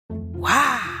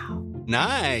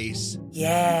Nice.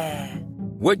 Yeah.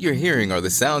 What you're hearing are the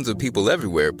sounds of people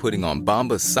everywhere putting on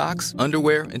Bombas socks,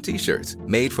 underwear, and T-shirts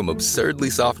made from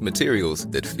absurdly soft materials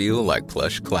that feel like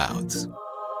plush clouds.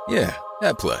 Yeah,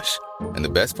 that plush. And the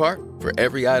best part? For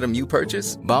every item you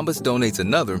purchase, Bombas donates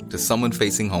another to someone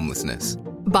facing homelessness.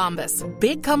 Bombas.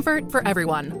 Big comfort for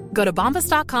everyone. Go to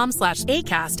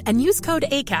bombas.com/ACAST and use code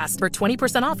ACAST for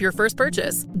 20% off your first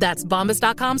purchase. That's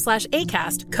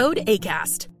bombas.com/ACAST. Code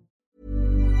ACAST.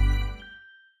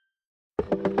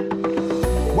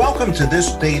 Welcome to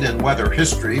This Date in Weather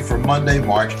History for Monday,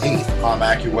 March 8th. I'm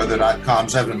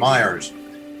AccuWeather.com's Evan Myers.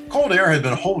 Cold air had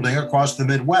been holding across the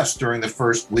Midwest during the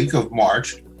first week of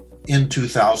March in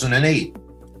 2008.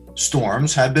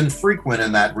 Storms had been frequent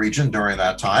in that region during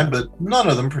that time, but none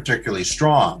of them particularly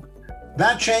strong.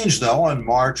 That changed, though, on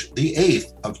March the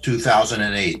 8th of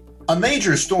 2008. A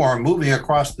major storm moving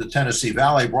across the Tennessee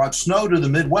Valley brought snow to the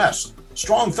Midwest,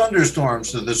 strong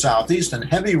thunderstorms to the southeast, and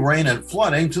heavy rain and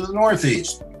flooding to the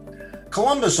northeast.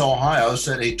 Columbus, Ohio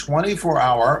set a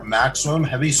 24-hour maximum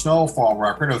heavy snowfall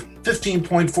record of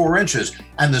 15.4 inches,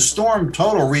 and the storm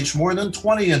total reached more than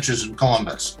 20 inches in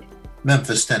Columbus.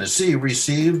 Memphis, Tennessee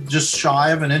received just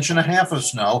shy of 1.5 inches of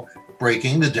snow,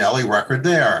 breaking the daily record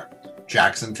there.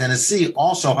 Jackson, Tennessee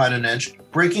also had 1 inch,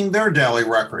 breaking their daily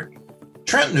record.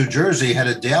 Trenton, New Jersey had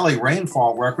a daily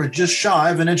rainfall record just shy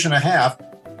of 1.5 inches,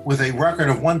 with a record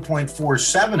of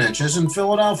 1.47 inches in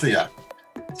Philadelphia.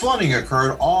 Flooding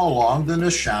occurred all along the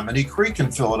Neshaminy Creek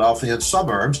in Philadelphia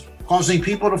suburbs, causing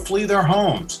people to flee their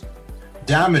homes.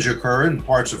 Damage occurred in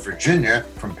parts of Virginia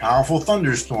from powerful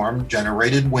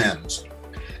thunderstorm-generated winds.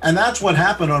 And that's what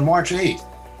happened on March 8th.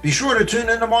 Be sure to tune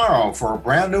in tomorrow for a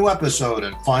brand new episode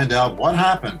and find out what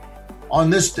happened on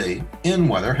this date in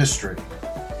weather history.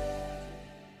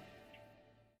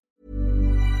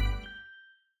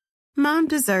 Mom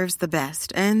deserves the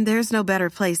best, and there's no better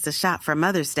place to shop for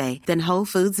Mother's Day than Whole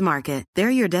Foods Market. They're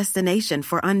your destination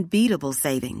for unbeatable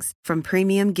savings, from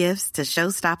premium gifts to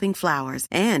show-stopping flowers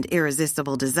and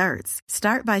irresistible desserts.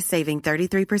 Start by saving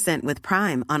 33% with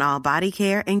Prime on all body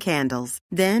care and candles.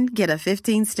 Then get a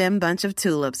 15-stem bunch of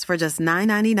tulips for just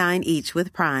 $9.99 each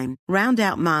with Prime. Round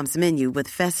out Mom's menu with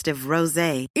festive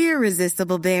rosé,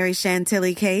 irresistible berry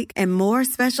chantilly cake, and more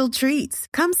special treats.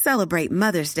 Come celebrate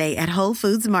Mother's Day at Whole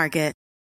Foods Market.